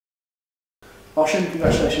Oisin,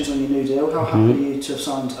 congratulations on your new deal. How happy are you to have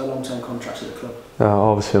signed a long-term contract at the club?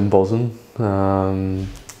 Obviously I'm buzzing.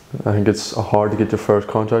 I think it's hard to get your first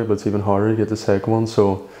contract, but it's even harder to get the second one,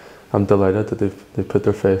 so I'm delighted that they've put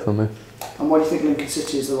their faith on me. And why do you think Lincoln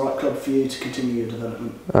City is the right club for you to continue your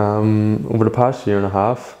development? Over the past year and a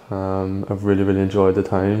half, I've really enjoyed the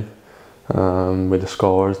time with the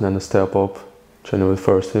scholars and then the step up. Training with the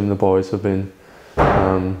first team, the boys have been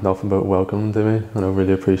nothing but welcoming to me, and I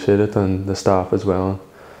really appreciate it, and the staff as well.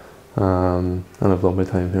 And I've loved my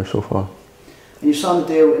time here so far. And you've signed a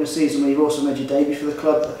deal in a season where you've also made your debut for the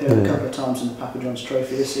club, appearing a couple of times in the Papa John's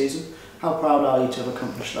Trophy this season. How proud are you to have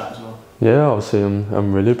accomplished that as well? Yeah, obviously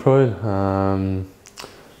I'm really proud.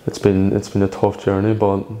 It's been a tough journey,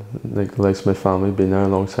 but like the likes of my family have been there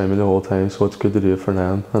alongside me the whole time, so it's good to do it for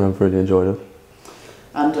them, and I've really enjoyed it.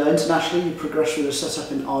 And internationally, you progressed through the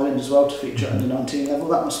set-up in Ireland as well to feature at the 19 level.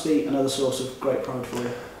 That must be another source of great pride for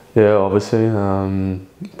you. Yeah, obviously.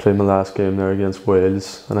 Played my last game there against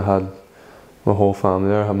Wales, and I had my whole family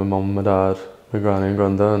there. I had my mum, my dad, my granny and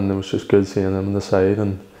granda, and it was just good seeing them on the side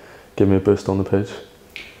and give me a boost on the pitch.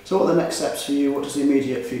 So what are the next steps for you? What does the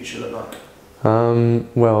immediate future look like?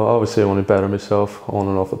 Well, obviously I want to better myself on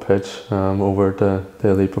and off the pitch, over at the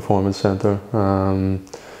Elite Performance Centre,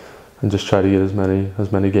 and just try to get as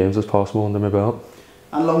many games as possible under my belt.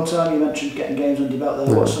 And long term, you mentioned getting games under your belt there.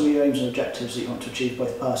 Yeah. What are some of your aims and objectives that you want to achieve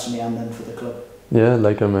both personally and then for the club? Yeah,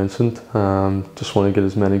 like I mentioned, just want to get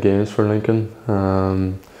as many games for Lincoln,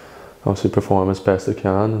 obviously perform as best I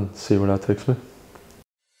can and see where that takes me.